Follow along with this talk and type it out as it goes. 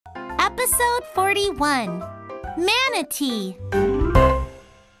Episode 41, Manatee.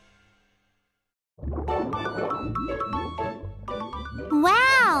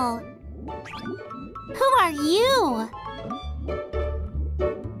 Wow! Who are you?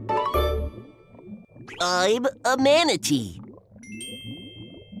 I'm a manatee.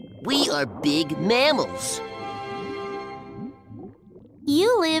 We are big mammals.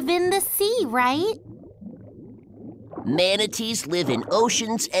 You live in the sea, right? Manatees live in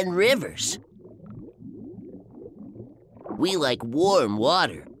oceans and rivers. We like warm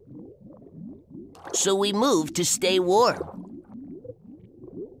water, so we move to stay warm.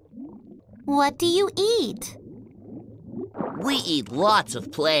 What do you eat? We eat lots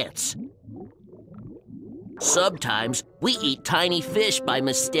of plants. Sometimes we eat tiny fish by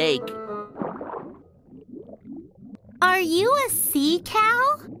mistake. Are you a sea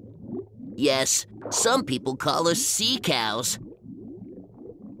cow? Yes, some people call us sea cows.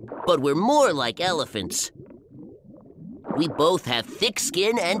 But we're more like elephants. We both have thick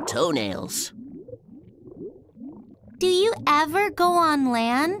skin and toenails. Do you ever go on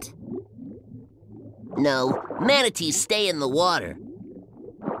land? No, manatees stay in the water.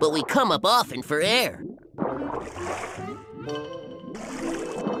 But we come up often for air.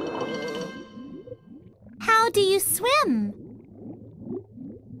 How do you swim?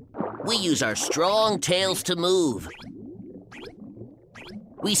 We use our strong tails to move.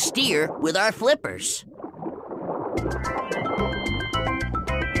 We steer with our flippers.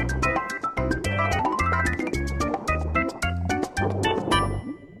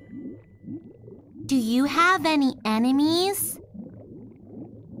 Do you have any enemies?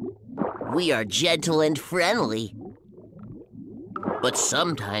 We are gentle and friendly. But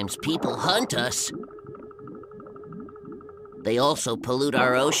sometimes people hunt us. They also pollute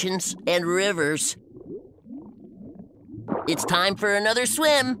our oceans and rivers. It's time for another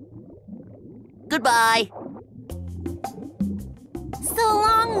swim. Goodbye. So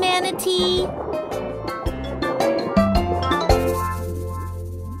long, Manatee.